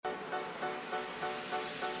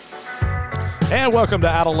And welcome to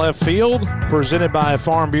Out of Left Field, presented by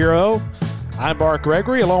Farm Bureau. I'm Bart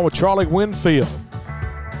Gregory, along with Charlie Winfield.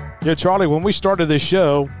 Yeah, Charlie, when we started this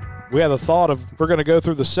show, we had the thought of we're going to go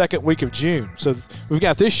through the second week of June. So we've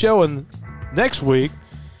got this show in next week,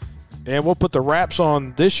 and we'll put the wraps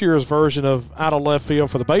on this year's version of Out of Left Field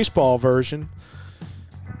for the baseball version.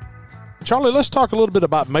 Charlie, let's talk a little bit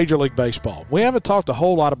about Major League Baseball. We haven't talked a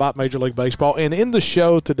whole lot about Major League Baseball, and in the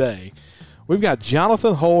show today, we've got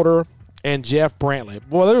Jonathan Holder and Jeff Brantley.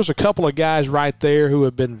 Boy, there's a couple of guys right there who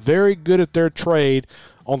have been very good at their trade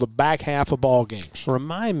on the back half of ball games.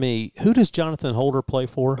 Remind me, who does Jonathan Holder play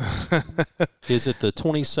for? Is it the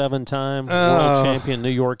 27-time world champion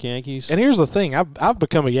New York Yankees? And here's the thing. I've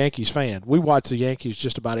become a Yankees fan. We watch the Yankees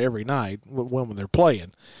just about every night when they're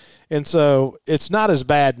playing. And so it's not as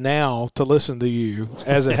bad now to listen to you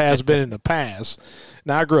as it has been in the past.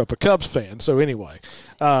 Now, I grew up a Cubs fan, so anyway.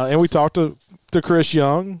 And we talked to Chris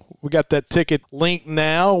Young. We got that ticket linked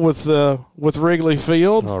now with Wrigley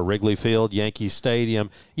Field. Wrigley Field, Yankee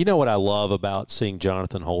Stadium. You know what I love about seeing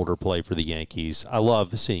Jonathan Holder play for the Yankees? I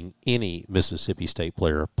love seeing any Mississippi State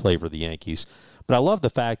player play for the Yankees. But I love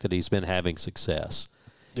the fact that he's been having success.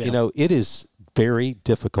 Yeah. You know, it is very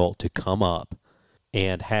difficult to come up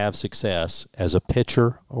and have success as a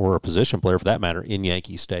pitcher or a position player, for that matter, in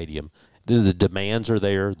Yankee Stadium. The demands are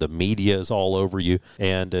there. The media is all over you.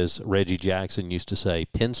 And as Reggie Jackson used to say,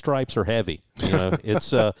 pinstripes are heavy. You know,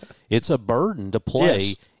 it's a burden to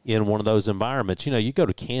play in one of those environments. You know, you go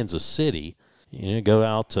to Kansas City, you go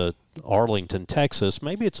out to Arlington, Texas,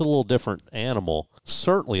 maybe it's a little different animal,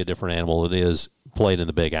 certainly a different animal than it is played in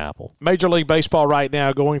the Big Apple. Major League Baseball right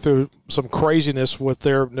now going through some craziness with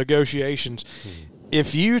their negotiations.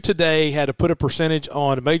 If you today had to put a percentage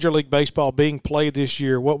on Major League Baseball being played this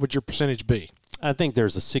year, what would your percentage be? I think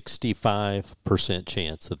there's a 65%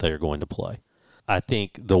 chance that they're going to play. I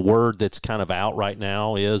think the word that's kind of out right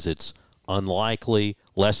now is it's unlikely,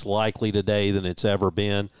 less likely today than it's ever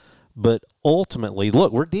been. But ultimately,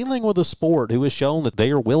 look, we're dealing with a sport who has shown that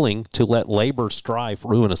they are willing to let labor strife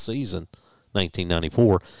ruin a season.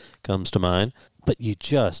 1994 comes to mind. But you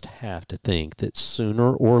just have to think that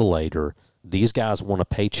sooner or later these guys want a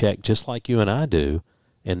paycheck just like you and I do,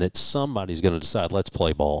 and that somebody's going to decide, let's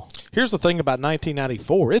play ball. Here's the thing about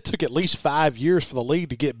 1994. It took at least 5 years for the league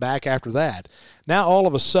to get back after that. Now, all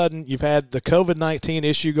of a sudden, you've had the COVID-19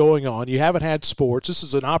 issue going on. You haven't had sports. This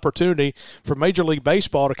is an opportunity for Major League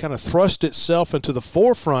Baseball to kind of thrust itself into the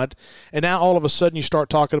forefront, and now all of a sudden you start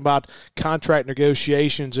talking about contract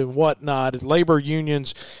negotiations and whatnot and labor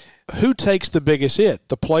unions. Who takes the biggest hit,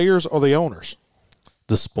 the players or the owners?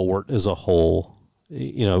 The sport as a whole,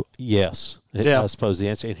 you know, yes. I suppose the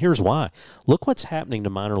answer. And here's why. Look what's happening to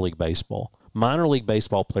minor league baseball. Minor league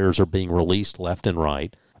baseball players are being released left and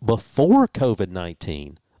right. Before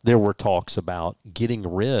COVID-19, there were talks about getting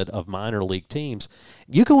rid of minor league teams.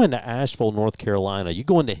 You go into Asheville, North Carolina. You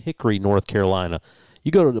go into Hickory, North Carolina.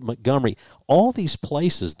 You go to Montgomery. All these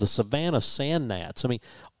places, the Savannah Sand Gnats. I mean,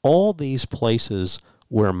 all these places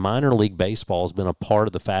where minor league baseball has been a part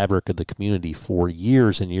of the fabric of the community for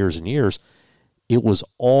years and years and years, it was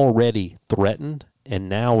already threatened. And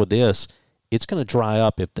now with this, it's going to dry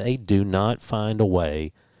up if they do not find a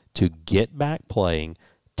way to get back playing,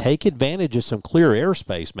 take advantage of some clear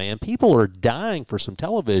airspace, man. People are dying for some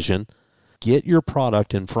television. Get your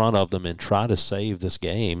product in front of them and try to save this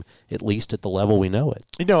game, at least at the level we know it.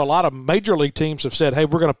 You know, a lot of major league teams have said, hey,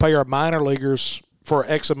 we're going to pay our minor leaguers for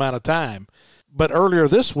X amount of time. But earlier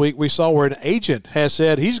this week, we saw where an agent has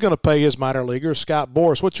said he's going to pay his minor leaguer, Scott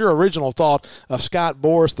Boras. What's your original thought of Scott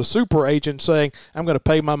Boras, the super agent, saying, I'm going to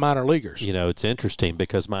pay my minor leaguers? You know, it's interesting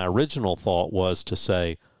because my original thought was to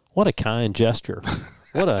say, what a kind gesture.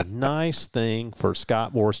 What a nice thing for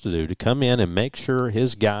Scott Boras to do, to come in and make sure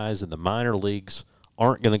his guys in the minor leagues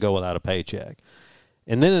aren't going to go without a paycheck.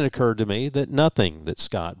 And then it occurred to me that nothing that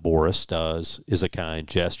Scott Boras does is a kind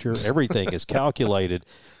gesture. Everything is calculated.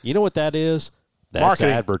 You know what that is? That's marketing.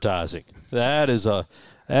 Advertising.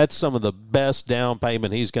 That's some of the best down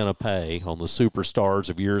payment he's going to pay on the superstars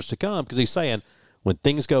of years to come, because he's saying, when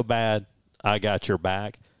things go bad, I got your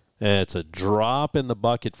back. And it's a drop in the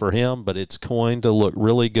bucket for him, but it's going to look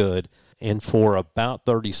really good. And for about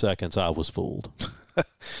 30 seconds, I was fooled.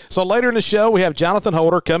 So later in the show, we have Jonathan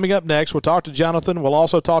Holder coming up next. We'll talk to Jonathan. We'll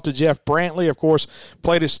also talk to Jeff Brantley. Of course,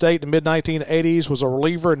 played at State in the mid-1980s, was a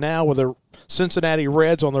reliever now with the Cincinnati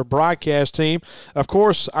Reds on their broadcast team. Of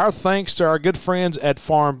course, our thanks to our good friends at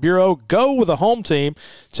Farm Bureau. Go with a home team.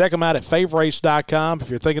 Check them out at favorites.com. If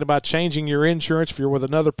you're thinking about changing your insurance, if you're with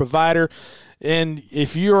another provider, And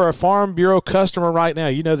if you're a Farm Bureau customer right now,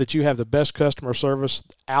 you know that you have the best customer service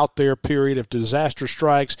out there, period. If disaster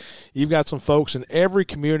strikes, you've got some folks in every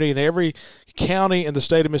community and every county in the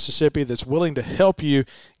state of Mississippi that's willing to help you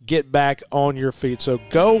get back on your feet. So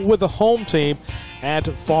go with the home team at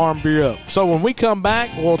Farm Bureau. So when we come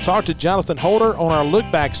back, we'll talk to Jonathan Holder on our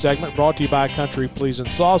Look Back segment brought to you by Country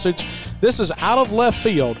Pleasing Sausage. This is Out of Left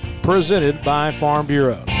Field presented by Farm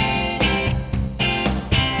Bureau.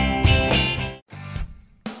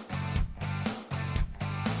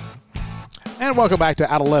 And welcome back to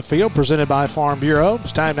Out of Left Field, presented by Farm Bureau.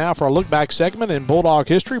 It's time now for our Look Back segment in Bulldog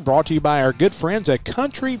history, brought to you by our good friends at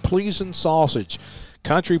Country Pleasing Sausage.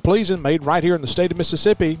 Country Pleasing, made right here in the state of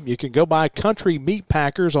Mississippi. You can go by Country Meat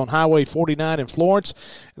Packers on Highway 49 in Florence.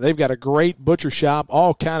 They've got a great butcher shop,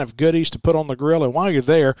 all kind of goodies to put on the grill. And while you're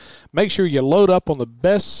there, make sure you load up on the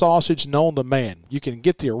best sausage known to man. You can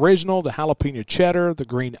get the original, the jalapeno cheddar, the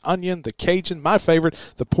green onion, the Cajun, my favorite,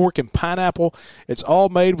 the pork and pineapple. It's all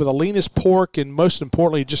made with the leanest pork, and most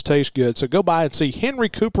importantly, it just tastes good. So go by and see Henry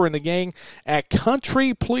Cooper and the gang at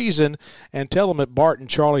Country Pleasing and tell them that Bart and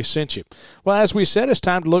Charlie sent you. Well, as we said, it's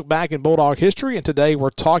time to look back in Bulldog history, and today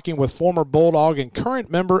we're talking with former Bulldog and current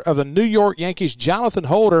member of the New York Yankees, Jonathan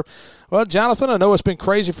Holder. Well, Jonathan, I know it's been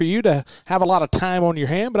crazy for you to have a lot of time on your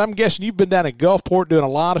hand, but I'm guessing you've been down at Gulfport doing a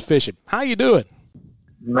lot of fishing. How you doing?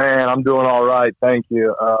 Man, I'm doing all right. Thank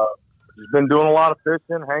you. Just been doing a lot of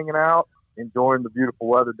fishing, hanging out, enjoying the beautiful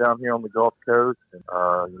weather down here on the Gulf Coast,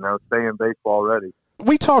 and, staying baseball already.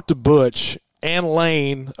 We talked to Butch and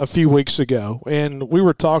Lane a few weeks ago, and we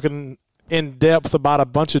were talking in depth about a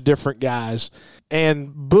bunch of different guys,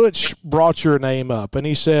 and Butch brought your name up, and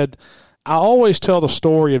he said, I always tell the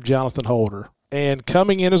story of Jonathan Holder, and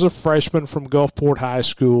coming in as a freshman from Gulfport High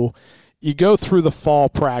School, you go through the fall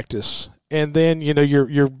practice, and then,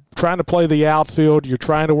 you're trying to play the outfield, you're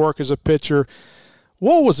trying to work as a pitcher.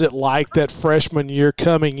 What was it like that freshman year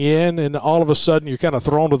coming in, and all of a sudden you're kind of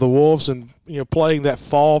thrown to the wolves and, playing that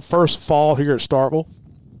first fall here at Starkville?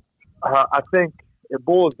 I think it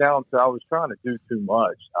boils down to I was trying to do too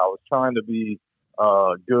much. I was trying to be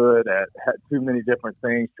good at too many different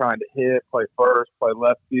things, trying to hit, play first, play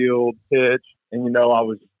left field, pitch. And, I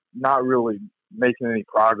was not really making any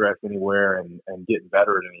progress anywhere and getting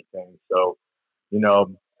better at anything. So,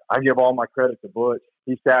 I give all my credit to Butch.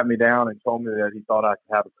 He sat me down and told me that he thought I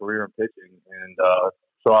could have a career in pitching. And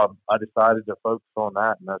so I decided to focus on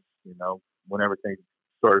that. And that's, when everything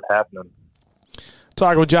started happening.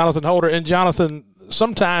 Talking with Jonathan Holder. And, Jonathan,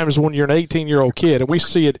 sometimes when you're an 18-year-old kid, and we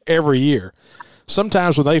see it every year,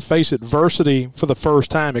 sometimes when they face adversity for the first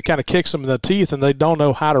time, it kind of kicks them in the teeth and they don't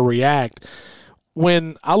know how to react.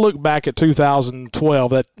 When I look back at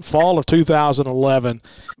 2012, that fall of 2011,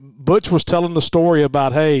 Butch was telling the story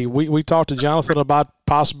about, hey, we talked to Jonathan about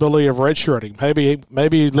possibility of redshirting.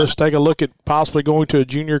 Maybe let's take a look at possibly going to a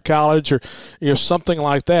junior college or something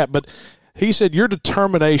like that. But he said your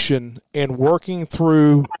determination in working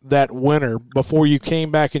through that winter before you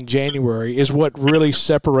came back in January is what really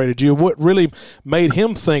separated you, what really made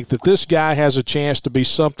him think that this guy has a chance to be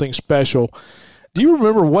something special. Do you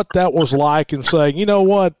remember what that was like and saying, you know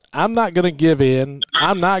what, I'm not going to give in,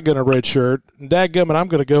 I'm not going to redshirt, and dadgummit, I'm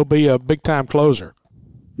going to go be a big-time closer?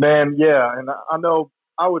 Man, yeah, and I know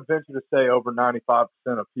I would venture to say over 95%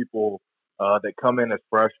 of people that come in as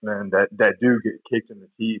freshmen that do get kicked in the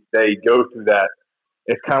teeth, they go through that.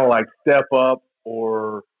 It's kind of like step up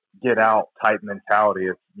or get out type mentality.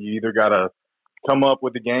 It's, you either got to come up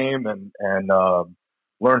with the game and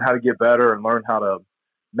learn how to get better and learn how to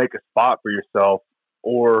make a spot for yourself,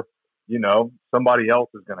 or, somebody else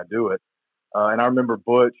is going to do it. And I remember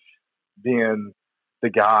Butch being the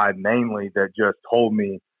guy mainly that just told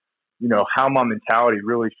me, how my mentality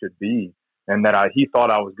really should be. And that he thought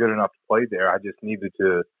I was good enough to play there. I just needed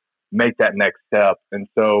to make that next step. And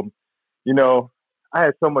so, I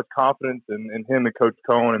had so much confidence in him and Coach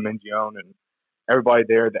Cohen and Mingione and everybody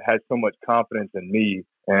there that had so much confidence in me.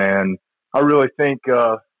 And I really think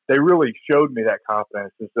they really showed me that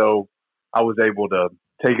confidence. And so I was able to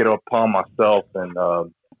take it upon myself and,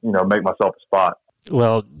 make myself a spot.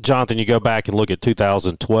 Well, Jonathan, you go back and look at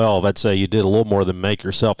 2012, I'd say you did a little more than make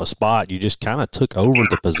yourself a spot. You just kind of took over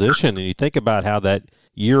the position, and you think about how that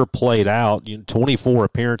year played out, 24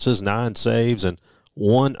 appearances, 9 saves, and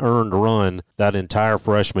 1 earned run that entire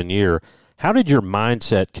freshman year. How did your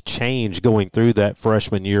mindset change going through that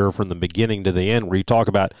freshman year from the beginning to the end, where you talk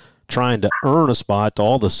about trying to earn a spot to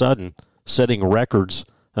all of a sudden setting records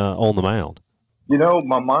on the mound?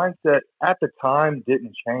 My mindset at the time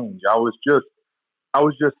didn't change. I was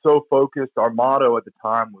just so focused. Our motto at the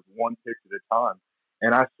time was one pitch at a time.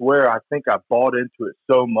 And I swear, I think I bought into it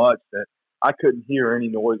so much that I couldn't hear any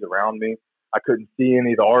noise around me. I couldn't see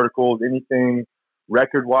any of the articles, anything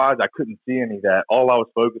record-wise. I couldn't see any of that. All I was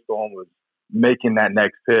focused on was making that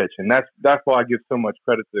next pitch. And that's why I give so much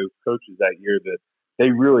credit to those coaches that year, that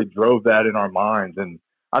they really drove that in our minds. And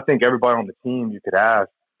I think everybody on the team you could ask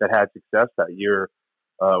that had success that year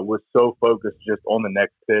was so focused just on the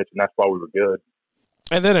next pitch, and that's why we were good.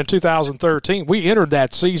 And then in 2013, we entered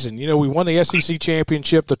that season. You know, we won the SEC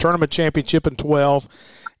championship, the tournament championship in 12,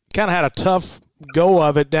 kind of had a tough go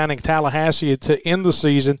of it down in Tallahassee to end the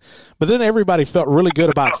season, but then everybody felt really good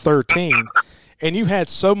about 13. And you had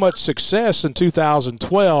so much success in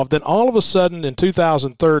 2012, then all of a sudden in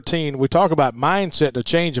 2013, we talk about mindset, a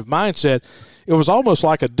change of mindset. It was almost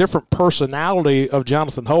like a different personality of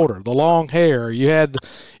Jonathan Holder. The long hair, you had,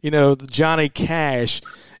 the Johnny Cash.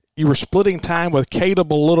 You were splitting time with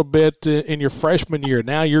Caleb a little bit in your freshman year.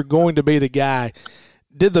 Now you're going to be the guy.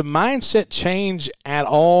 Did the mindset change at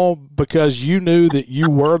all because you knew that you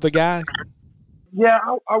were the guy? Yeah,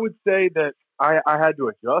 I would say that I had to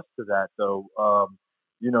adjust to that, though.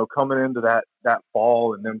 Coming into that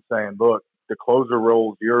fall and them saying, look, the closer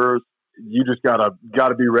role's yours. You just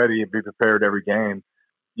gotta be ready and be prepared every game.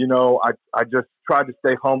 I just tried to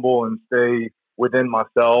stay humble and stay within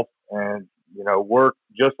myself and, work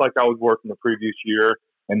just like I was working the previous year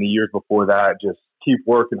and the years before that. Just keep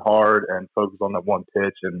working hard and focus on that one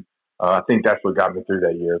pitch. And I think that's what got me through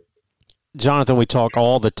that year. Jonathan, we talk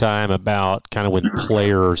all the time about kind of when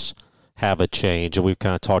players have a change, and we've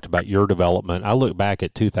kind of talked about your development. I look back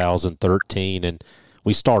at 2013, and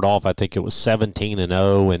we start off, I think it was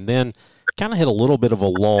 17-0, and then kind of hit a little bit of a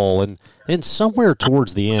lull, and then somewhere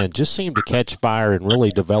towards the end just seemed to catch fire and really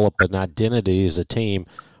develop an identity as a team.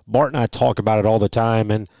 Bart and I talk about it all the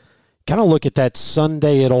time, and kind of look at that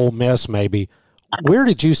Sunday at Ole Miss maybe. Where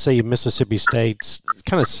did you see Mississippi State's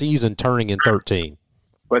kind of season turning in 13?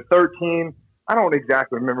 But 13, I don't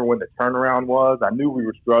exactly remember when the turnaround was. I knew we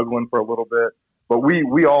were struggling for a little bit, but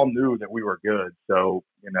we all knew that we were good. So,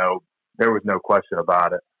 there was no question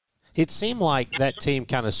about it. It seemed like that team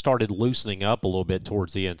kind of started loosening up a little bit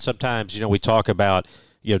towards the end. Sometimes, we talk about,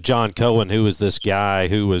 John Cohen, who was this guy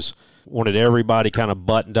who wanted everybody kind of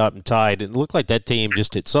buttoned up and tight. And it looked like that team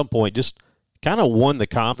just at some point just kind of won the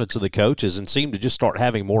confidence of the coaches and seemed to just start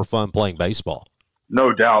having more fun playing baseball.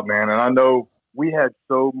 No doubt, man. And I know we had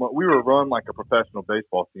so much. We were run like a professional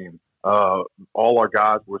baseball team. All our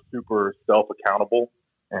guys were super self-accountable,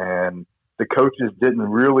 and the coaches didn't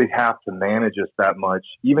really have to manage us that much,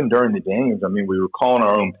 even during the games. I mean, we were calling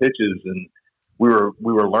our own pitches, and we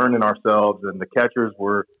were learning ourselves. And the catchers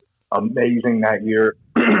were amazing that year,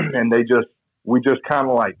 and we just kind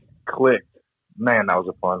of like clicked. Man, that was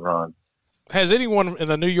a fun run. Has anyone in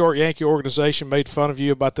the New York Yankee organization made fun of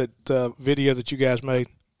you about that video that you guys made?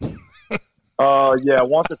 Yeah,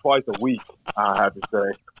 once or twice a week, I have to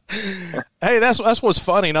say. Hey, that's what's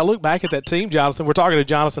funny. And I look back at that team, Jonathan. We're talking to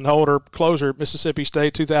Jonathan Holder, closer at Mississippi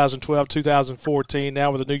State, 2012, 2014,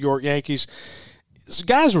 now with the New York Yankees. These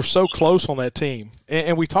guys were so close on that team.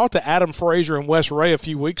 And we talked to Adam Frazier and Wes Ray a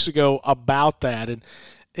few weeks ago about that. And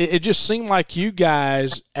it just seemed like you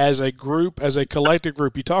guys as a group, as a collective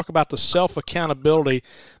group, you talk about the self-accountability.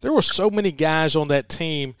 There were so many guys on that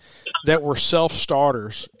team that were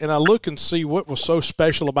self-starters. And I look and see what was so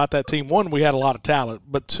special about that team. One, we had a lot of talent.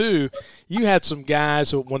 But two, you had some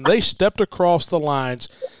guys that when they stepped across the lines,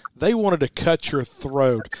 they wanted to cut your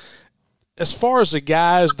throat. As far as the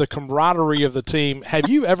guys, the camaraderie of the team, have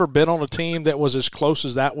you ever been on a team that was as close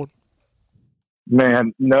as that one?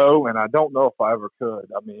 Man, no, and I don't know if I ever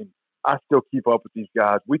could. I mean, I still keep up with these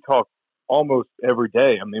guys. We talk almost every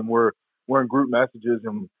day. I mean, we're in group messages,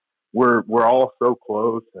 and we're all so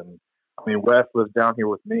close. And I mean, Wes lives down here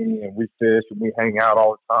with me, and we fish and we hang out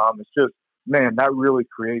all the time. It's just, man, that really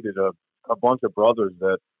created a bunch of brothers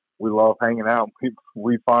that we love hanging out.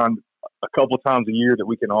 We find a couple times a year that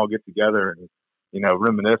we can all get together and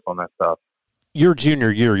reminisce on that stuff. Your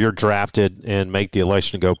junior year, you're drafted and make the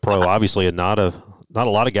election to go pro. Obviously, not a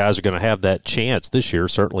lot of guys are going to have that chance this year,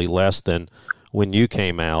 certainly less than when you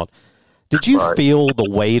came out. Did you feel the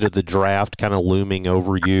weight of the draft kind of looming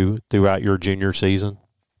over you throughout your junior season?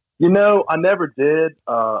 I never did.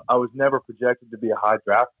 I was never projected to be a high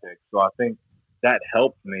draft pick, so I think that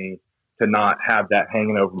helped me to not have that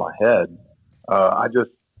hanging over my head. I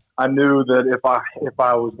knew that if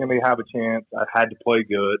I was going to have a chance, I had to play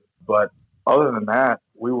good, but other than that,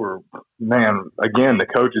 the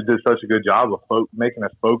coaches did such a good job of making us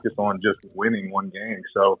focus on just winning one game.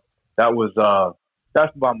 So that's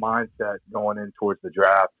my mindset going in towards the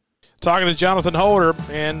draft. Talking to Jonathan Holder.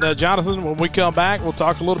 And, Jonathan, when we come back, we'll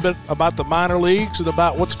talk a little bit about the minor leagues and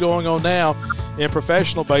about what's going on now in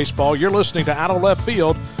professional baseball. You're listening to Out of Left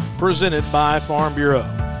Field, presented by Farm Bureau.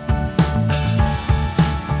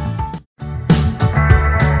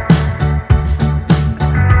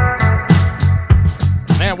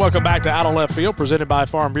 And welcome back to Out of Left Field, presented by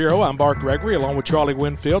Farm Bureau. I'm Bart Gregory, along with Charlie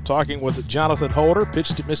Winfield, talking with Jonathan Holder,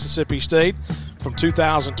 pitched at Mississippi State from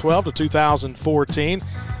 2012 to 2014.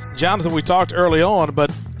 Jonathan, we talked early on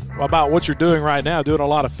about what you're doing right now, doing a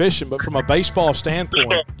lot of fishing, but from a baseball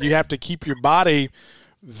standpoint, you have to keep your body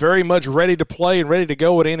very much ready to play and ready to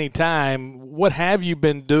go at any time. What have you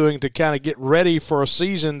been doing to kind of get ready for a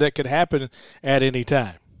season that could happen at any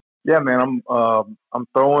time? Yeah, man, I'm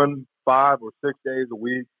throwing 5 or 6 days a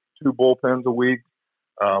week, 2 bullpens a week,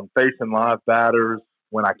 facing live batters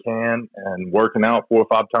when I can, and working out 4 or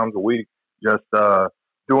 5 times a week. Just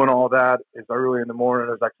doing all that as early in the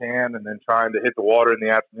morning as I can, and then trying to hit the water in the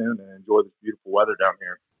afternoon and enjoy this beautiful weather down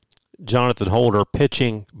here. Jonathan Holder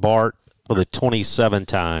pitching Bart for the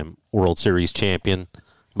 27-time World Series champion,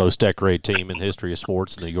 most decorated team in the history of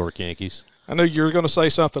sports, the New York Yankees. I knew you were going to say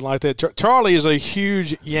something like that. Charlie is a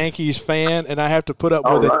huge Yankees fan, and I have to put up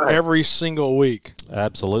with it every single week.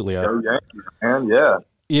 Absolutely. Go Yankees, man, yeah.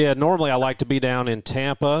 Yeah, normally I like to be down in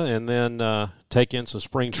Tampa and then take in some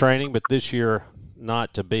spring training, but this year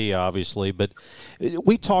not to be, obviously. But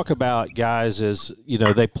we talk about guys as,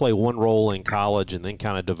 they play one role in college and then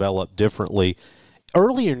kind of develop differently.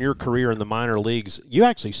 Early in your career in the minor leagues, you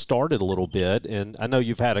actually started a little bit, and I know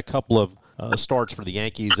you've had a couple of starts for the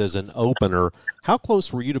Yankees as an opener. How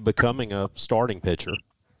close were you to becoming a starting pitcher?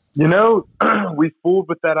 We fooled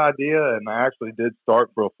with that idea, and I actually did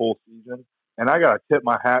start for a full season. And I got to tip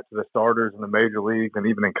my hat to the starters in the major leagues and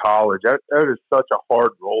even in college. That is such a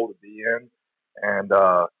hard role to be in. And,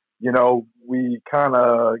 we kind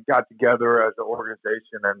of got together as an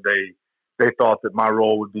organization, and they thought that my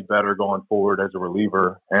role would be better going forward as a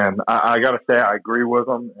reliever. And I got to say, I agree with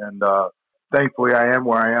them. And thankfully, I am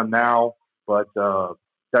where I am now. But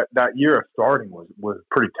that year of starting was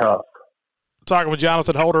pretty tough. Talking with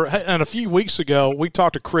Jonathan Holder, and a few weeks ago, we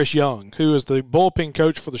talked to Chris Young, who is the bullpen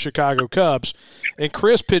coach for the Chicago Cubs. And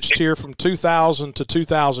Chris pitched here from 2000 to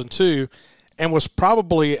 2002 and was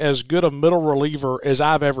probably as good a middle reliever as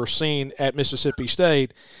I've ever seen at Mississippi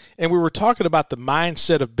State. And we were talking about the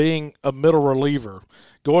mindset of being a middle reliever,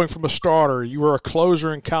 going from a starter. You were a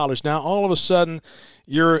closer in college. Now, all of a sudden,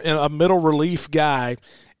 you're a middle relief guy.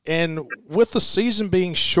 And with the season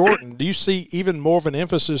being shortened, do you see even more of an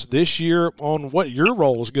emphasis this year on what your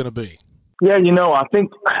role is going to be? Yeah, I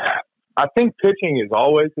think pitching is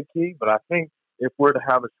always the key, but I think if we're to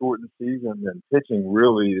have a shortened season, then pitching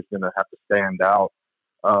really is going to have to stand out.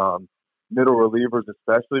 Middle relievers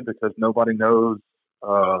especially, because nobody knows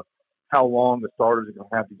how long the starters are going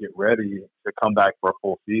to have to get ready to come back for a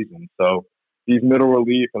full season. So these middle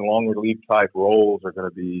relief and long relief type roles are going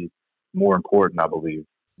to be more important, I believe.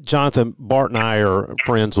 Jonathan, Bart and I are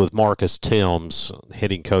friends with Marcus Timms,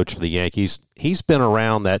 hitting coach for the Yankees. He's been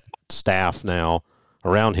around that staff now,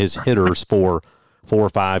 around his hitters for 4 or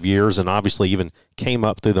 5 years, and obviously even came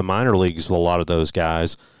up through the minor leagues with a lot of those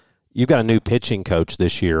guys. You've got a new pitching coach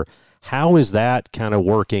this year. How is that kind of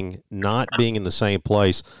working, not being in the same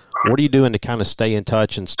place? What are you doing to kind of stay in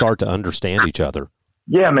touch and start to understand each other?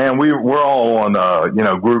 Yeah, man, we're all on,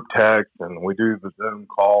 group text, and we do the Zoom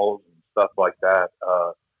calls and stuff like that.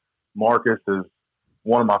 Marcus is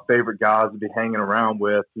one of my favorite guys to be hanging around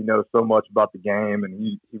with. He knows so much about the game, and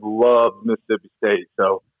he loves Mississippi State.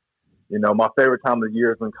 So, my favorite time of the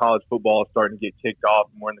year is when college football is starting to get kicked off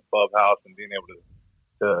and we're in the clubhouse and being able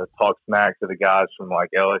to talk smack to the guys from like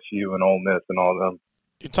LSU and Ole Miss and all of them.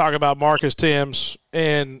 You talk about Marcus Timms,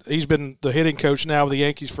 and he's been the hitting coach now with the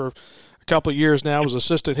Yankees for a couple of years now, was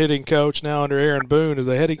assistant hitting coach now under Aaron Boone as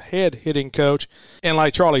the head hitting coach. And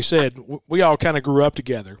like Charlie said, we all kind of grew up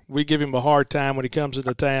together. We give him a hard time when he comes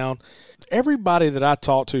into town. Everybody that I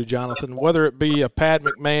talk to, Jonathan, whether it be a Pat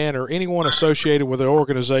McMahon or anyone associated with an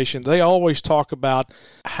organization, they always talk about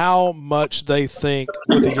how much they think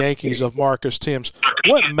with the Yankees of Marcus Timms.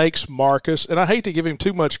 What makes Marcus, and I hate to give him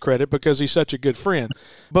too much credit because he's such a good friend,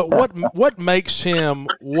 but what makes him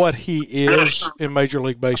what he is in Major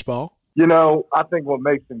League Baseball? I think what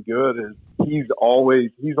makes him good is he's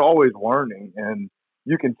always learning, and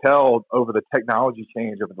you can tell over the technology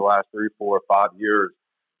change over the last 3, 4, or 5 years,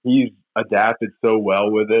 he's adapted so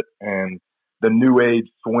well with it and the new age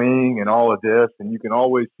swing and all of this, and you can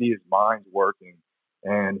always see his mind's working,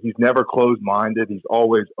 and he's never closed-minded. He's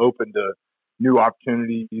always open to new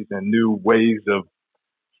opportunities and new ways of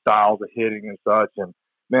styles of hitting and such. And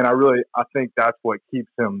man, I think that's what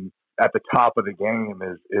keeps him at the top of the game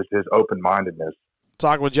is his open-mindedness.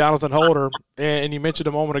 Talking with Jonathan Holder, and you mentioned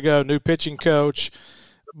a moment ago, new pitching coach,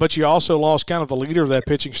 but you also lost kind of the leader of that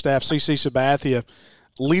pitching staff, CC Sabathia.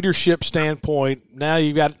 Leadership standpoint, now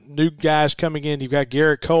you've got new guys coming in. You've got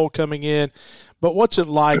Garrett Cole coming in. But what's it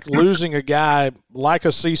like losing a guy like a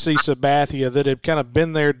CC Sabathia that had kind of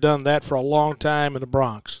been there, done that for a long time in the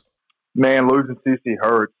Bronx? Man, losing CC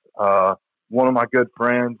hurts. One of my good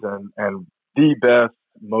friends and the best,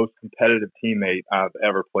 most competitive teammate I've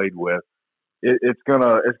ever played with. It's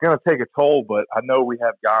gonna take a toll, but I know we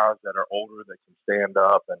have guys that are older that can stand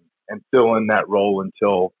up and fill in that role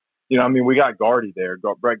until, we got Gardy there.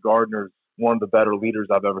 Brett Gardner's one of the better leaders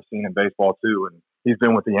I've ever seen in baseball too, and he's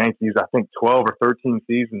been with the Yankees, I think, 12 or 13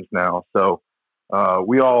 seasons now. So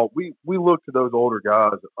we look to those older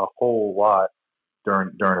guys a whole lot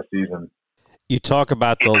during a season. You talk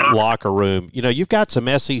about the locker room. You've got some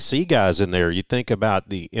SEC guys in there. You think about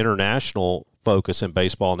the international focus in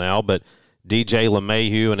baseball now, but DJ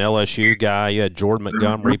LeMahieu, an LSU guy. You had Jordan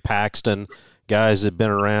Montgomery, Paxton, guys that have been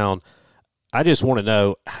around. I just want to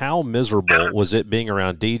know, how miserable was it being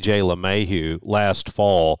around DJ LeMahieu last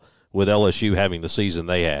fall with LSU having the season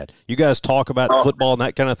they had? You guys talk about football and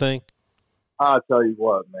that kind of thing? I'll tell you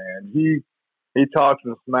what, man. He talks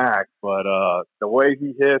some smack, but the way he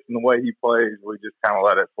hits and the way he plays, we just kind of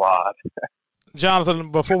let it slide.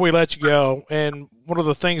 Jonathan, before we let you go, and one of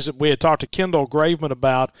the things that we had talked to Kendall Graveman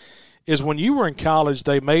about is when you were in college,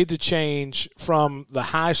 they made the change from the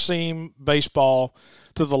high seam baseball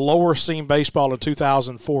to the lower seam baseball in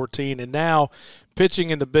 2014, and now pitching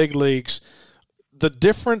in the big leagues, the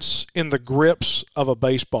difference in the grips of a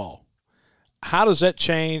baseball, how does that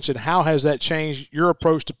change, and how has that changed your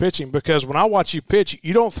approach to pitching? Because when I watch you pitch,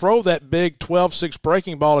 you don't throw that big 12-6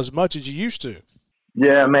 breaking ball as much as you used to.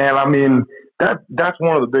 Yeah, man. That's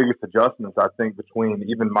one of the biggest adjustments, I think, between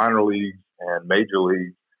even minor leagues and major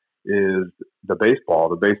leagues is the baseball.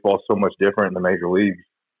 The baseball is so much different in the major leagues.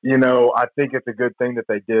 I think it's a good thing that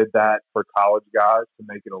they did that for college guys to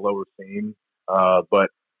make it a lower seam. But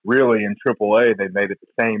really in AAA, they made it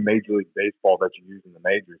the same Major League Baseball that you use in the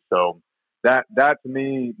majors. So that to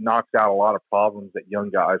me knocks out a lot of problems that young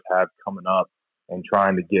guys have coming up and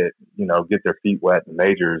trying to get their feet wet in the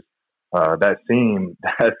majors. That seam,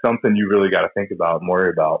 that's something you really got to think about and worry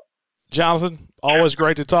about. Jonathan, always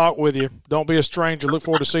great to talk with you. Don't be a stranger. Look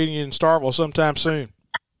forward to seeing you in Starkville sometime soon.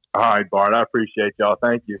 All right, Bart. I appreciate y'all.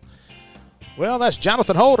 Thank you. Well, that's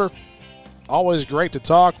Jonathan Holder. Always great to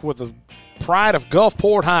talk with the pride of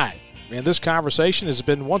Gulfport High. And this conversation has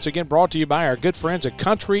been once again brought to you by our good friends at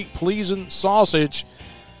Country Pleasin' Sausage.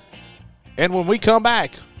 And when we come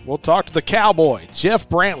back, we'll talk to the Cowboy, Jeff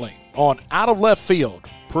Brantley, on Out of Left Field,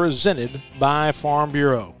 presented by Farm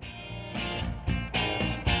Bureau.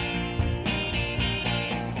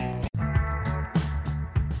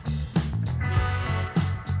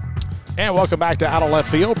 And welcome back to Out of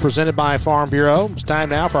Left Field, presented by Farm Bureau. It's time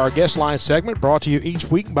now for our guest line segment, brought to you each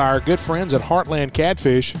week by our good friends at Heartland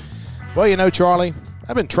Catfish. Well, Charlie,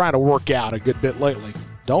 I've been trying to work out a good bit lately.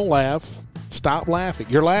 Don't laugh. Stop laughing.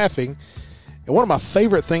 You're laughing. And one of my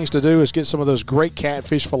favorite things to do is get some of those great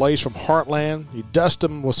catfish fillets from Heartland. You dust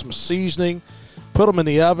them with some seasoning, put them in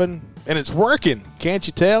the oven, and it's working. Can't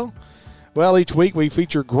you tell? Well, each week we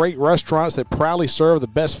feature great restaurants that proudly serve the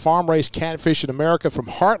best farm-raised catfish in America from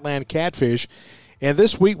Heartland Catfish. And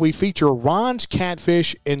this week we feature Ron's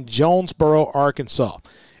Catfish in Jonesboro, Arkansas.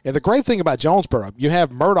 And the great thing about Jonesboro, you have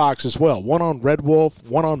Murdoch's as well, one on Red Wolf,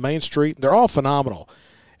 one on Main Street. They're all phenomenal.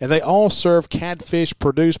 And they all serve catfish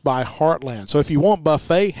produced by Heartland. So if you want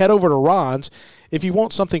buffet, head over to Ron's. If you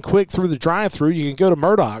want something quick through the drive-thru, you can go to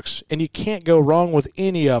Murdoch's, and you can't go wrong with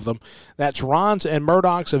any of them. That's Ron's and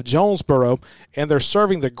Murdoch's of Jonesboro, and they're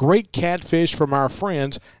serving the great catfish from our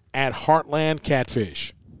friends at Heartland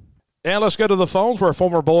Catfish. And let's go to the phones where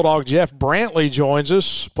former Bulldog Jeff Brantley joins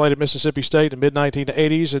us. Played at Mississippi State in the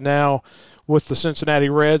mid-1980s and now with the Cincinnati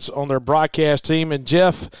Reds on their broadcast team. And,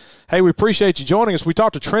 Jeff, hey, we appreciate you joining us. We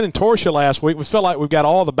talked to Trent and Torsia last week. We feel like we've got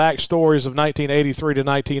all the backstories of 1983 to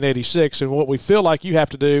 1986, and what we feel like you have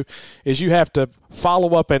to do is you have to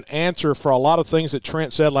follow up and answer for a lot of things that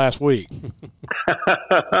Trent said last week.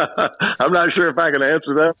 I'm not sure if I can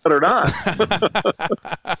answer that or not.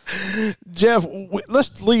 Jeff,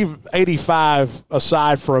 let's leave 85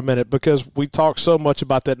 aside for a minute because we talked so much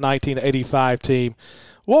about that 1985 team.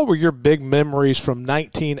 What were your big memories from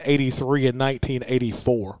 1983 and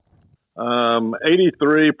 1984?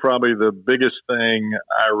 83, probably the biggest thing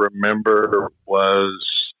I remember was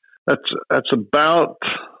that's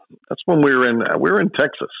when we were in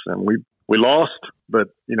Texas and we lost, but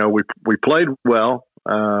we played well.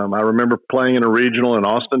 I remember playing in a regional in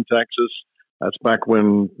Austin, Texas. That's back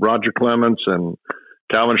when Roger Clements and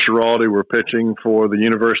Calvin Schiraldi were pitching for the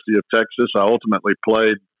University of Texas. I ultimately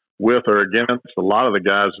played with or against a lot of the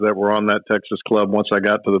guys that were on that Texas club once I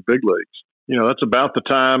got to the big leagues. That's about the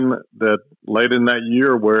time that late in that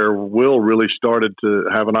year where Will really started to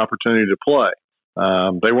have an opportunity to play.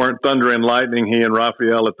 They weren't thunder and lightning, he and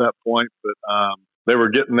Raphael at that point, but they were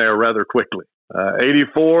getting there rather quickly.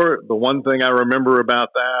 84, the one thing I remember about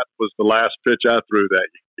that was the last pitch I threw that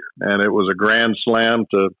year. And it was a grand slam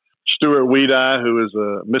to Stuart Weedi, who is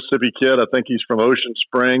a Mississippi kid. I think he's from Ocean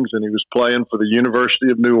Springs, and he was playing for the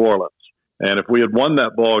University of New Orleans. And if we had won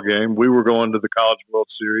that ball game, we were going to the College World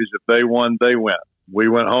Series. If they won, they went. We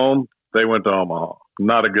went home, they went to Omaha.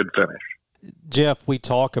 Not a good finish. Jeff, we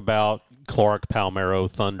talk about Clark, Palmero,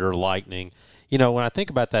 Thunder, Lightning. When I think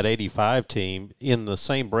about that 85 team, in the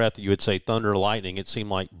same breath that you would say Thunder, Lightning, it seemed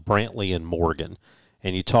like Brantley and Morgan.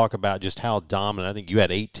 And you talk about just how dominant. I think you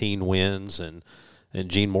had 18 wins, and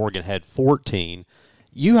Gene Morgan had 14.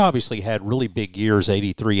 You obviously had really big years,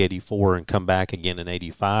 83, 84, and come back again in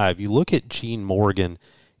 85. You look at Gene Morgan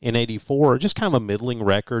in 84, just kind of a middling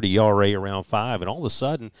record, ERA around 5, and all of a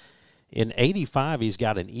sudden in 85 he's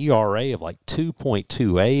got an ERA of like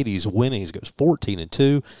 2.28. He's winning. He goes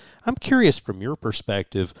 14-2. I'm curious from your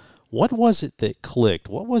perspective, what was it that clicked?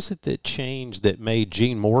 What was it that changed that made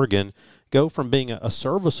Gene Morgan go from being a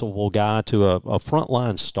serviceable guy to a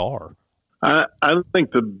frontline star? I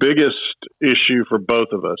think the biggest issue for both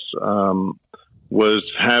of us was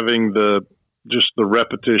having the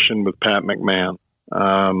repetition with Pat McMahon.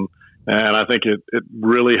 And I think it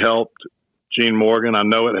really helped Gene Morgan. I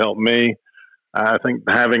know it helped me. I think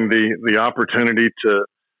having the opportunity to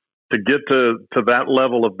get to that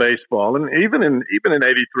level of baseball, and even in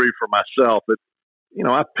 83 for myself,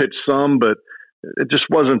 I pitched some, but it just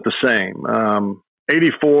wasn't the same.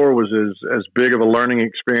 84 was as big of a learning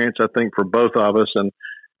experience, I think, for both of us. And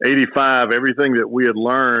 85, everything that we had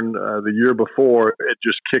learned the year before, it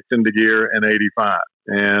just kicked into gear in 85.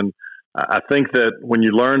 And I think that when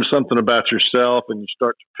you learn something about yourself and you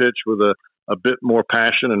start to pitch with a bit more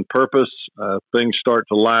passion and purpose, things start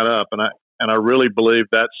to light up. And I really believe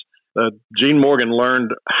that's Gene Morgan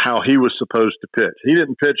learned how he was supposed to pitch. He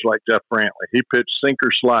didn't pitch like Jeff Brantley. He pitched sinker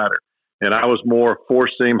slider. And I was more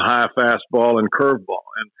four-seam, high fastball, and curveball.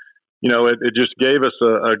 And, it just gave us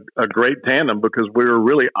a great tandem because we were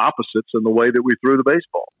really opposites in the way that we threw the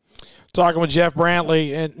baseball. Talking with Jeff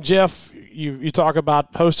Brantley. And, Jeff, you talk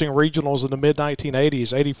about hosting regionals in the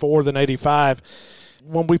mid-1980s, 84, then 85.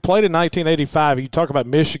 When we played in 1985, you talk about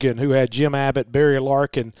Michigan, who had Jim Abbott, Barry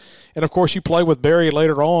Larkin, and of course you played with Barry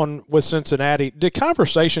later on with Cincinnati. Did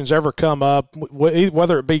conversations ever come up,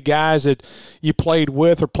 whether it be guys that you played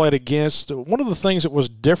with or played against? One of the things that was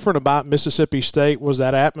different about Mississippi State was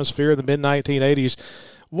that atmosphere in the mid-1980s.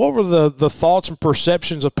 What were the thoughts and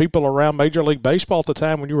perceptions of people around Major League Baseball at the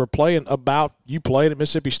time when you were playing about you played at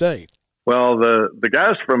Mississippi State? Well, the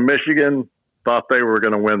guys from Michigan thought they were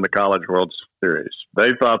going to win the College World Series.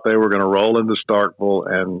 They thought they were going to roll into Starkville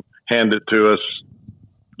and hand it to us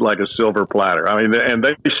like a silver platter. I mean, and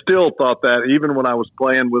they still thought that even when I was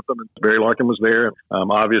playing with them. Barry Larkin was there,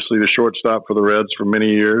 obviously the shortstop for the Reds for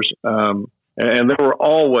many years. And there were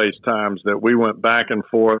always times that we went back and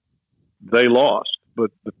forth. They lost.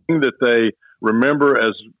 But the thing that they remember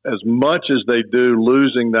as much as they do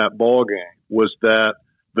losing that ball game was that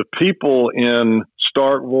the people in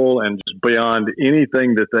Starkville and just beyond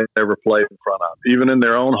anything that they ever played in front of, even in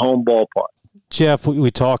their own home ballpark. Jeff,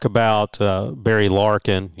 we talk about Barry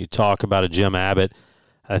Larkin. You talk about a Jim Abbott.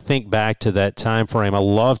 I think back to that time frame. I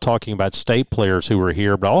love talking about state players who were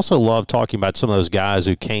here, but I also love talking about some of those guys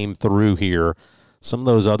who came through here, some of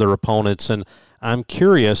those other opponents. And I'm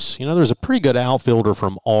curious, there's a pretty good outfielder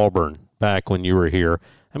from Auburn back when you were here.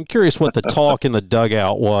 I'm curious what the talk in the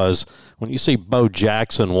dugout was when you see Bo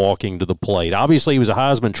Jackson walking to the plate. Obviously, he was a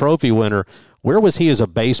Heisman Trophy winner. Where was he as a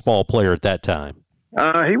baseball player at that time?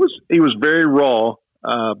 He was very raw,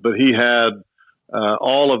 but he had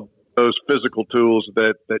all of those physical tools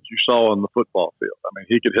that you saw on the football field. I mean,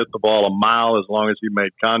 he could hit the ball a mile as long as he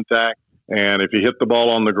made contact. And if he hit the ball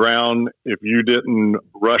on the ground, if you didn't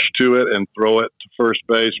rush to it and throw it to first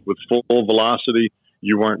base with full velocity,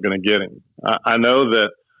 you weren't going to get him. I know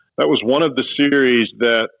that was one of the series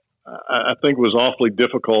that I think was awfully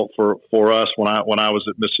difficult for us when I was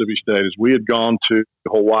at Mississippi State. Is we had gone to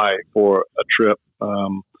Hawaii for a trip,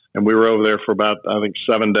 and we were over there for about, I think,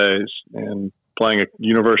 7 days and playing at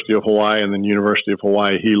University of Hawaii and then University of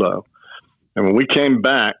Hawaii Hilo. And when we came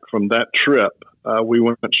back from that trip, we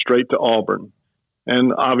went straight to Auburn.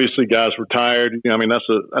 And obviously guys were tired. I mean, that's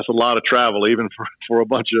a lot of travel, even for a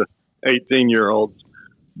bunch of 18-year-olds.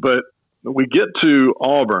 But we get to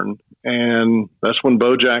Auburn, and that's when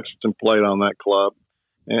Bo Jackson played on that club.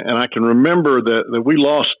 And I can remember that we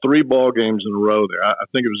lost 3 ball games in a row there. I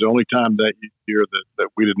think it was the only time that year that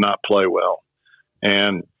we did not play well.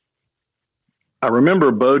 And I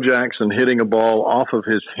remember Bo Jackson hitting a ball off of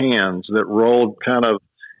his hands that rolled kind of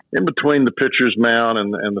in between the pitcher's mound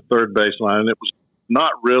and the third baseline. And it was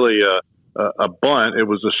not really a bunt. It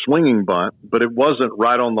was a swinging bunt, but it wasn't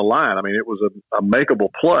right on the line. I mean, it was a makeable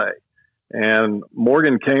play. And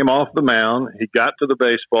Morgan came off the mound. He got to the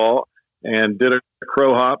baseball and did a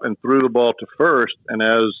crow hop and threw the ball to first. And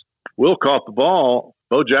as Will caught the ball,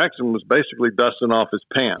 Bo Jackson was basically dusting off his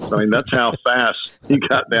pants. I mean, that's how fast he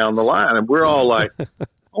got down the line. And we're all like,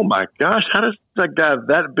 oh my gosh, how does that guy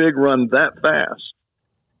that big run that fast?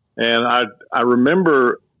 And I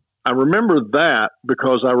remember that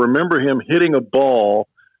because I remember him hitting a ball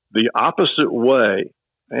the opposite way.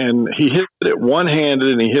 And he hit it one-handed,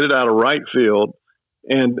 and he hit it out of right field.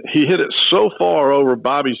 And he hit it so far over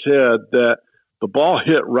Bobby's head that the ball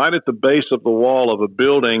hit right at the base of the wall of a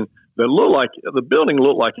building that looked like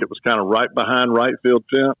it was kind of right behind right field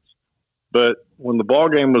fence. But when the ball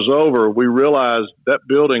game was over, we realized that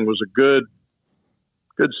building was a good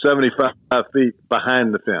 75 feet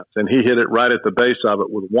behind the fence. And he hit it right at the base of it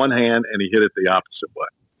with one hand, and he hit it the opposite way.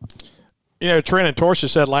 You know, Trent and Torsia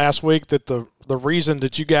said last week that the reason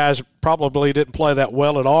that you guys probably didn't play that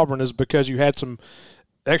well at Auburn is because you had some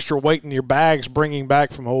extra weight in your bags bringing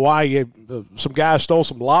back from Hawaii. Some guys stole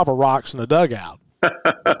some lava rocks in the dugout.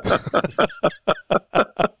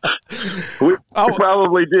 We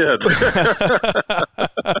probably did.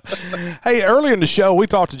 Hey, earlier in the show, we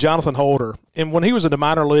talked to Jonathan Holder, and when he was in the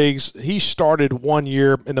minor leagues, he started 1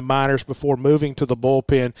 year in the minors before moving to the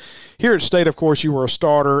bullpen. Here at State, of course, you were a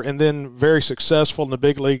starter and then very successful in the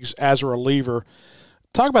big leagues as a reliever.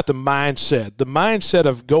 Talk about the mindset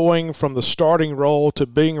of going from the starting role to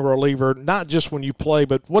being a reliever, not just when you play,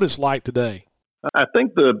 but what it's like today. I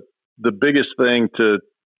think the biggest thing to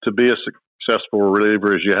be a successful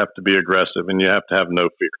reliever is you have to be aggressive and you have to have no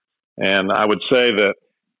fear. And I would say that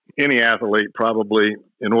any athlete probably,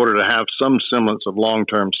 in order to have some semblance of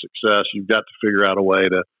long-term success, you've got to figure out a way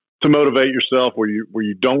to motivate yourself where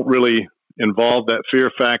you don't really involve that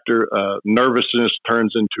fear factor. Nervousness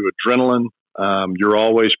turns into adrenaline. You're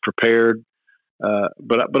always prepared.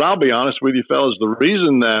 But I'll be honest with you, fellas, the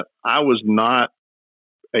reason that I was not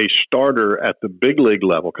a starter at the big league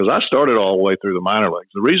level, because I started all the way through the minor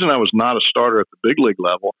leagues. The reason I was not a starter at the big league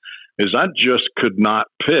level is I just could not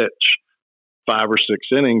pitch 5 or 6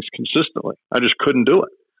 innings consistently. I just couldn't do it.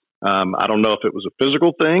 I don't know if it was a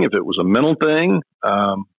physical thing, if it was a mental thing.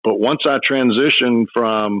 But once I transitioned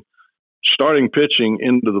from starting pitching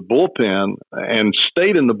into the bullpen and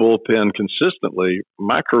stayed in the bullpen consistently,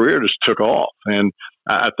 my career just took off. And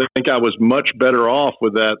I think I was much better off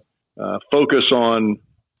with that focus on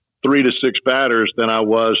 3 to 6 batters than I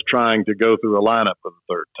was trying to go through a lineup for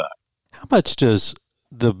the third time. How much does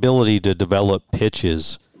the ability to develop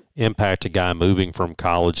pitches impact a guy moving from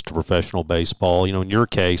college to professional baseball? You know, in your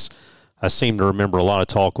case, I seem to remember a lot of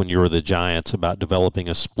talk when you were the Giants about developing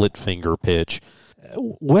a split finger pitch.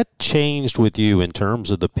 What changed with you in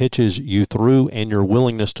terms of the pitches you threw and your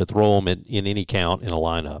willingness to throw them in any count in a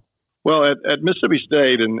lineup? Well, at Mississippi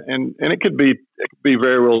State, and it could be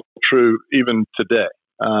very well true even today.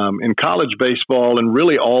 In college baseball and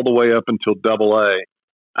really all the way up until AA,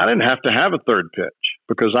 I didn't have to have a third pitch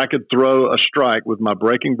because I could throw a strike with my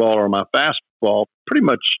breaking ball or my fastball pretty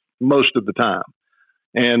much most of the time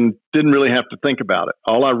and didn't really have to think about it.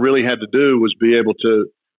 All I really had to do was be able to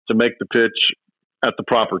make the pitch at the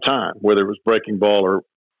proper time, whether it was breaking ball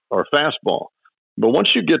or fastball. But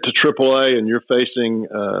once you get to AAA and you're facing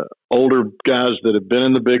older guys that have been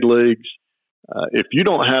in the big leagues, if you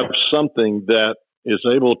don't have something that is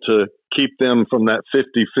able to keep them from that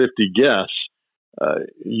 50-50 guess,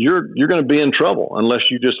 you're going to be in trouble unless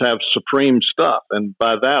you just have supreme stuff. And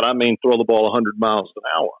by that, I mean throw the ball 100 miles an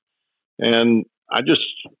hour. And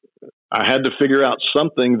I had to figure out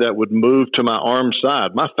something that would move to my arm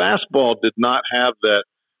side. My fastball did not have that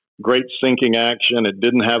great sinking action. It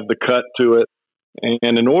didn't have the cut to it.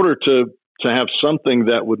 And in order to have something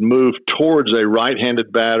that would move towards a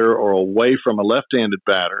right-handed batter or away from a left-handed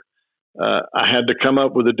batter, I had to come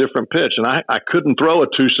up with a different pitch. And I couldn't throw a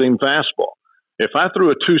two-seam fastball. If I threw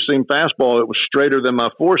a two-seam fastball, it was straighter than my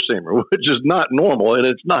four-seamer, which is not normal, and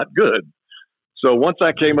it's not good. So once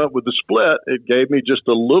I came up with the split, it gave me just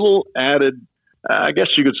a little added, I guess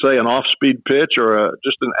you could say an off-speed pitch or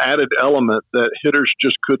just an added element that hitters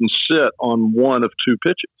just couldn't sit on one of two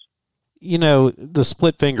pitches. You know, the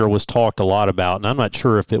split finger was talked a lot about, and I'm not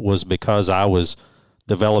sure if it was because I was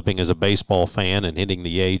developing as a baseball fan and hitting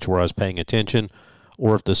the age where I was paying attention,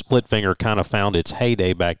 or if the split finger kind of found its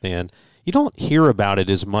heyday back then. You don't hear about it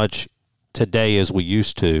as much today as we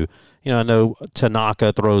used to. I know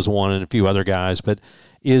Tanaka throws one and a few other guys, but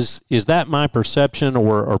is that my perception,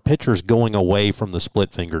 or are pitchers going away from the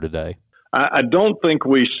split finger today? I don't think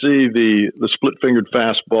we see the split-fingered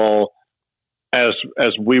fastball as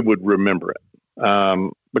we would remember it,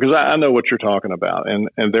 because I know what you're talking about,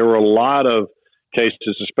 and there were a lot of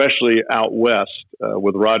cases, especially out west,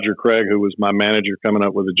 with Roger Craig, who was my manager coming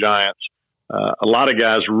up with the Giants. A lot of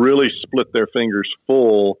guys really split their fingers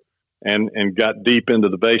full and got deep into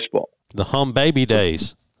the baseball. The hum baby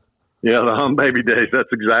days. Yeah, the hum baby days. That's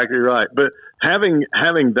exactly right. But having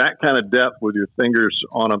that kind of depth with your fingers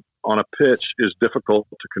on a pitch is difficult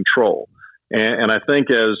to control. And I think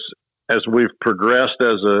as we've progressed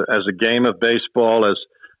as a game of baseball, as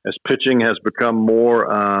pitching has become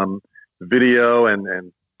more video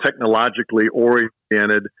and technologically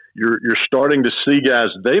oriented, you're starting to see guys,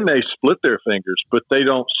 they may split their fingers, but they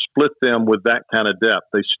don't split them with that kind of depth.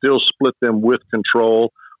 They still split them with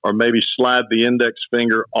control, or maybe slide the index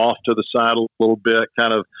finger off to the side a little bit,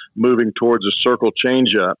 kind of moving towards a circle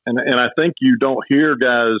changeup. And I think you don't hear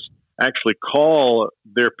guys actually call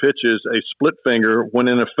their pitches a split finger when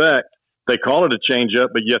in effect they call it a changeup,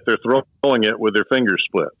 but yet they're throwing it with their fingers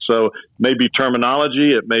split. So maybe terminology,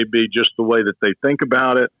 it may be just the way that they think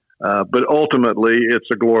about it, but ultimately it's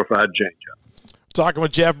a glorified changeup. Talking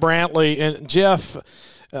with Jeff Brantley. And Jeff,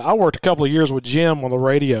 I worked a couple of years with Jim on the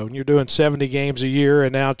radio, and you're doing 70 games a year,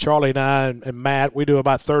 and now Charlie and I and Matt, we do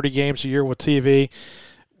about 30 games a year with TV.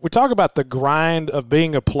 We talk about the grind of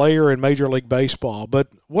being a player in Major League Baseball, but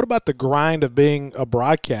what about the grind of being a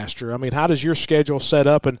broadcaster? I mean, how does your schedule set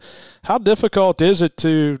up, and how difficult is it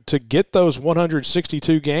to get those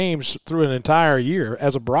 162 games through an entire year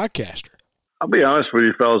as a broadcaster? I'll be honest with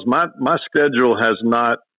you, fellas. My schedule has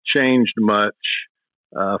not changed much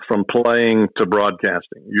from playing to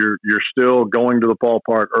broadcasting. You're still going to the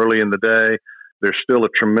ballpark early in the day. There's still a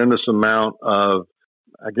tremendous amount of,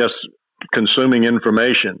 I guess, consuming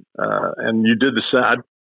information. And I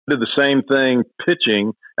did the same thing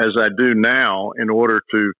pitching as I do now in order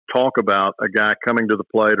to talk about a guy coming to the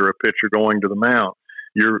plate or a pitcher going to the mound.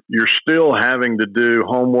 You're still having to do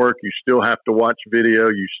homework. You still have to watch video.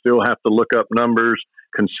 You still have to look up numbers,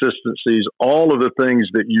 consistencies, all of the things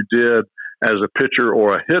that you did as a pitcher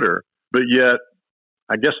or a hitter. But yet,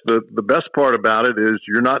 I guess the best part about it is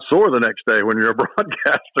you're not sore the next day when you're a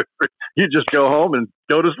broadcaster. You just go home and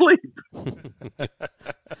go to sleep.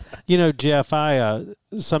 Jeff,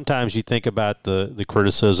 sometimes you think about the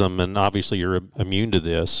criticism, and obviously you're immune to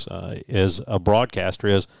this as a broadcaster,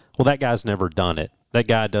 is, well, that guy's never done it. That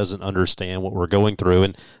guy doesn't understand what we're going through.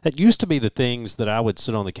 And that used to be the things that I would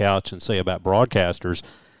sit on the couch and say about broadcasters.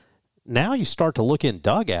 Now you start to look in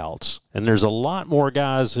dugouts, and there's a lot more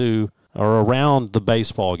guys who are around the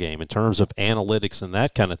baseball game in terms of analytics and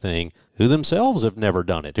that kind of thing, who themselves have never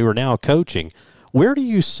done it, who are now coaching. Where do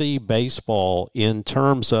you see baseball in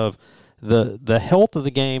terms of the health of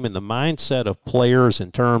the game and the mindset of players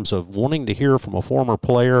in terms of wanting to hear from a former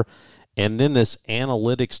player, and then this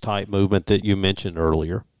analytics type movement that you mentioned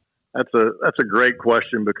earlier? That's a great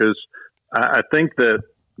question, because I think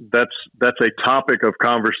that's a topic of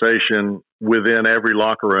conversation within every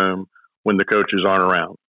locker room when the coaches aren't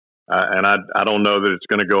around. And I don't know that it's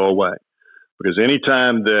going to go away, because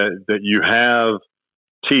anytime that you have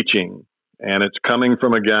teaching and it's coming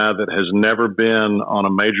from a guy that has never been on a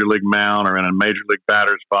major league mound or in a major league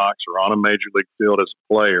batter's box or on a major league field as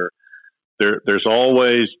a player, there's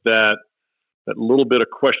always that little bit of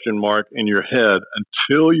question mark in your head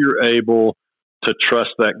until you're able to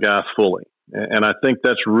trust that guy fully. And I think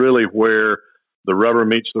that's really where the rubber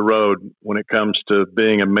meets the road when it comes to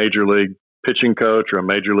being a major league pitching coach or a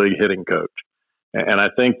major league hitting coach. And I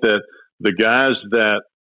think that the guys that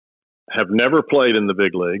have never played in the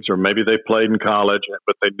big leagues, or maybe they played in college,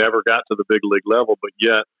 but they never got to the big league level, but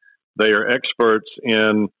yet they are experts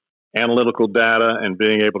in analytical data and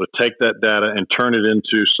being able to take that data and turn it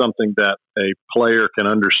into something that a player can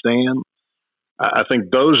understand. I think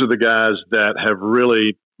those are the guys that have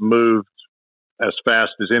really moved as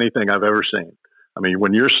fast as anything I've ever seen. I mean,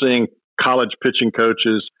 when you're seeing college pitching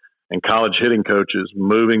coaches and college hitting coaches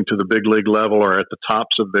moving to the big league level or at the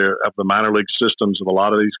tops of the minor league systems of a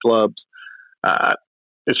lot of these clubs,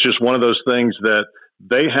 it's just one of those things that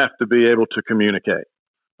they have to be able to communicate.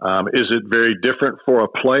 Is it very different for a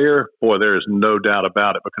player? Boy, there is no doubt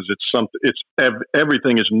about it, because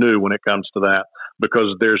everything is new when it comes to that,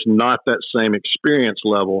 because there's not that same experience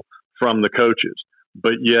level from the coaches.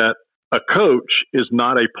 But yet, a coach is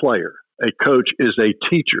not a player. a coach is a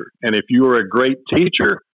teacher. And if you are a great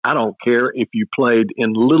teacher, I don't care if you played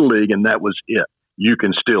in Little League and that was it. You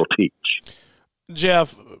can still teach.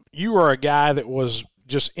 Jeff, you are a guy that was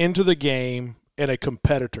just into the game and a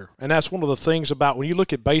competitor. And that's one of the things about when you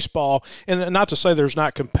look at baseball, and not to say there's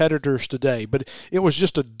not competitors today, but it was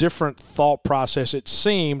just a different thought process. It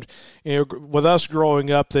seemed, with us growing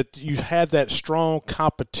up, that you had that strong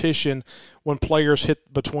competition when players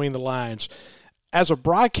hit between the lines. As a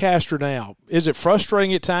broadcaster now, is it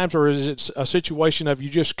frustrating at times, or is it a situation of you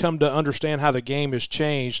just come to understand how the game has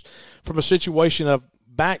changed from a situation of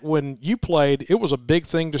back when you played, it was a big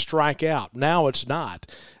thing to strike out. Now it's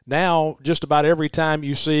not. Now, just about every time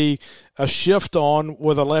you see a shift on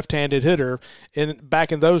with a left-handed hitter, and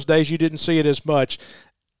back in those days you didn't see it as much.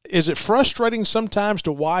 Is it frustrating sometimes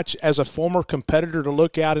to watch as a former competitor to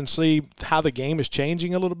look out and see how the game is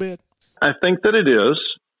changing a little bit? I think that it is,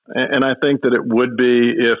 and I think that it would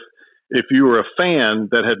be if you were a fan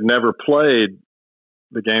that had never played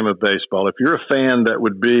the game of baseball. If you're a fan that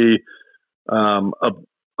would be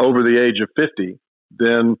over the age of 50,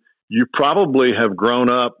 then you probably have grown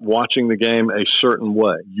up watching the game a certain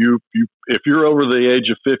way. If you're over the age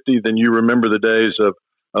of 50, then you remember the days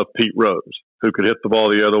of Pete Rose, who could hit the ball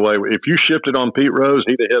the other way. If you shifted on Pete Rose,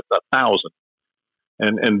 he'd have hit 1,000.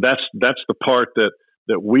 And that's the part that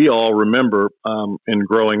we all remember in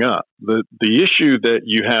growing up. The issue that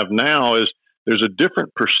you have now is there's a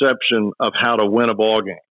different perception of how to win a ball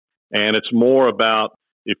game. And it's more about,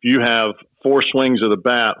 if you have 4 swings of the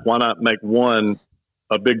bat, why not make one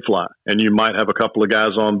a big fly? And you might have a couple of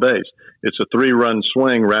guys on base. It's a 3-run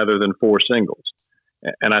swing rather than 4 singles.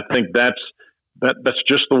 And I think that's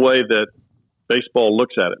just the way that baseball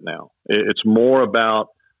looks at it now. It's more about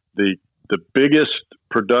the biggest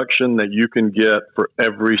production that you can get for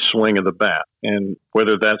every swing of the bat. And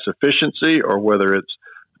whether that's efficiency or whether it's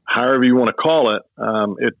however you want to call it,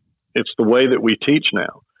 it's the way that we teach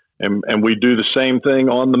now. And we do the same thing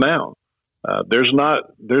on the mound. There's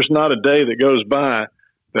not a day that goes by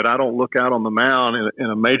that I don't look out on the mound in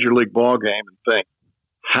a major league ball game and think,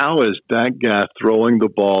 how is that guy throwing the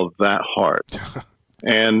ball that hard?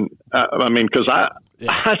 And I mean, because I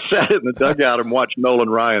sat in the dugout and watched Nolan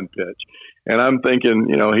Ryan pitch, and I'm thinking,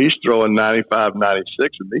 he's throwing 95,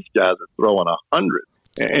 96, and these guys are throwing 100.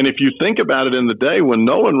 And if you think about it, in the day when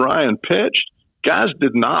Nolan Ryan pitched, guys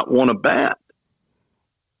did not want to bat.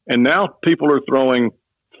 And now people are throwing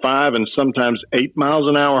 5 and sometimes 8 miles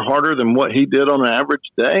an hour harder than what he did on an average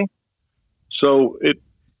day. So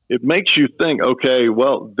it makes you think, okay,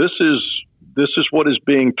 well, this is what is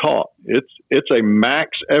being taught. It's a max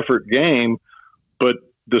effort game, but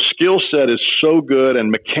the skill set is so good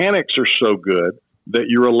and mechanics are so good that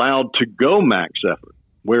you're allowed to go max effort.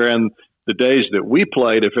 Wherein the days that we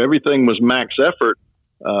played, if everything was max effort,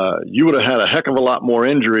 you would have had a heck of a lot more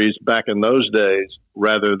injuries back in those days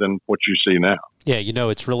rather than what you see now. Yeah,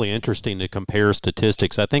 it's really interesting to compare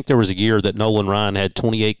statistics. I think there was a year that Nolan Ryan had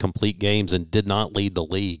 28 complete games and did not lead the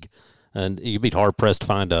league. And you'd be hard-pressed to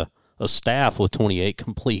find a staff with 28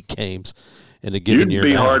 complete games in a given year.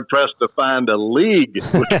 You'd be hard-pressed to find a league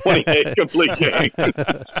with 28 complete games.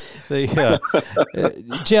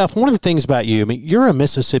 Jeff, one of the things about you, you're a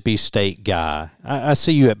Mississippi State guy. I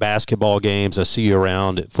see you at basketball games. I see you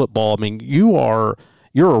around at football. You're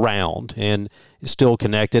around and still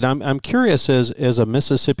connected. I'm curious, as a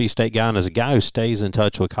Mississippi State guy and as a guy who stays in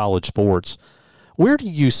touch with college sports, where do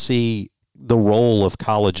you see the role of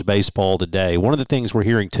college baseball today? One of the things we're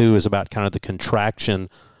hearing, too, is about kind of the contraction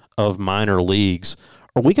of minor leagues.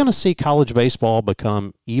 Are we going to see college baseball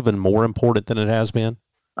become even more important than it has been?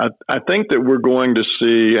 I think that we're going to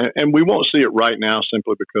see, and we won't see it right now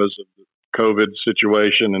simply because of the COVID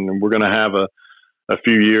situation, and we're going to have a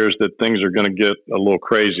few years that things are going to get a little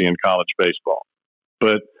crazy in college baseball.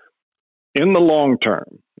 But in the long term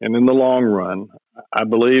and in the long run, I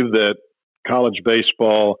believe that college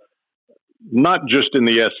baseball, not just in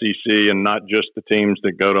the SEC and not just the teams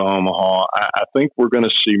that go to Omaha, I think we're going to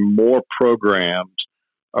see more programs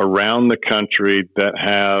around the country that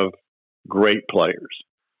have great players.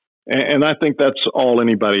 And I think that's all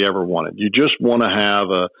anybody ever wanted. You just want to have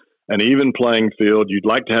an even playing field. You'd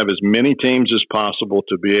like to have as many teams as possible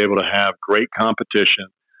to be able to have great competition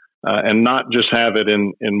and not just have it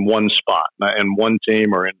in one spot, in one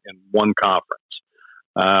team or in one conference.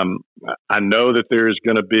 I know that there's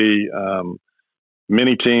going to be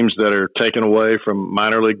many teams that are taken away from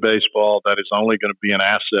minor league baseball that is only going to be an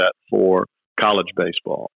asset for college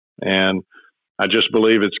baseball. And I just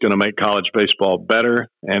believe it's going to make college baseball better.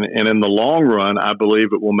 And in the long run, I believe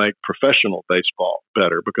it will make professional baseball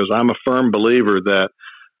better, because I'm a firm believer that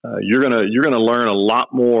you're gonna learn a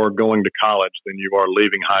lot more going to college than you are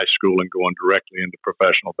leaving high school and going directly into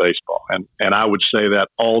professional baseball. And I would say that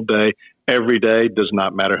all day, every day, does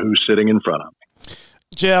not matter who's sitting in front of me.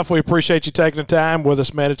 Jeff, we appreciate you taking the time with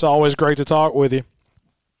us, man. It's always great to talk with you.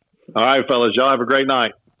 All right, fellas. Y'all have a great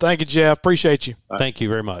night. Thank you, Jeff. Appreciate you. Thank you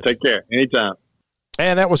very much. Take care. Anytime.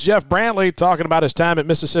 And that was Jeff Brantley talking about his time at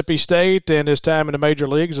Mississippi State and his time in the major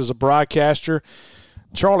leagues as a broadcaster.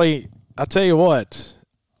 Charlie, I tell you what,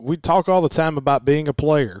 we talk all the time about being a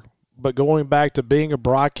player, but going back to being a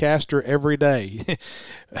broadcaster every day,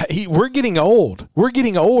 we're getting old. We're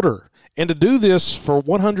getting older. And to do this for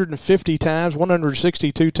 150 times,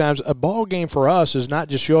 162 times, a ball game for us is not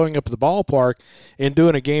just showing up at the ballpark and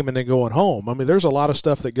doing a game and then going home. I mean, there's a lot of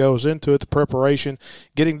stuff that goes into it, the preparation,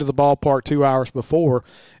 getting to the ballpark 2 hours before.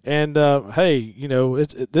 And, hey, you know,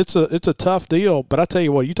 it's a tough deal. But I tell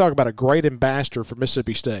you what, you talk about a great ambassador for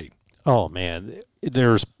Mississippi State. Oh, man,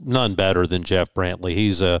 there's none better than Jeff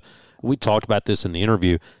Brantley. We talked about this in the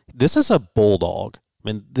interview. This is a bulldog.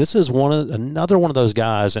 I mean, this is another one of those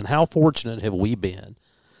guys, and how fortunate have we been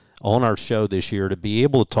on our show this year to be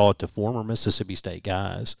able to talk to former Mississippi State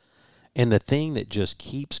guys. And the thing that just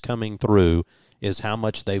keeps coming through is how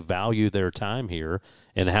much they value their time here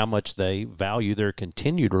and how much they value their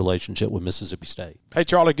continued relationship with Mississippi State. Hey,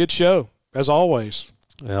 Charlie, good show, as always.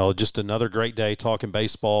 Well, just another great day talking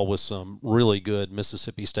baseball with some really good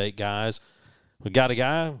Mississippi State guys. We got a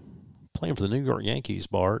guy playing for the New York Yankees,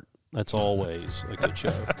 Bart. That's always a good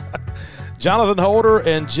show. Jonathan Holder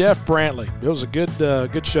and Jeff Brantley. It was a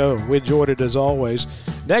good show. We enjoyed it as always.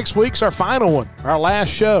 Next week's our final one, our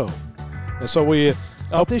last show. And so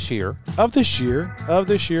Of this year, we're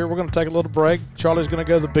going to take a little break. Charlie's going to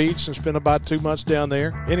go to the beach and spend about 2 months down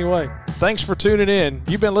there. Anyway, thanks for tuning in.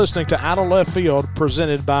 You've been listening to Out of Left Field,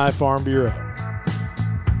 presented by Farm Bureau.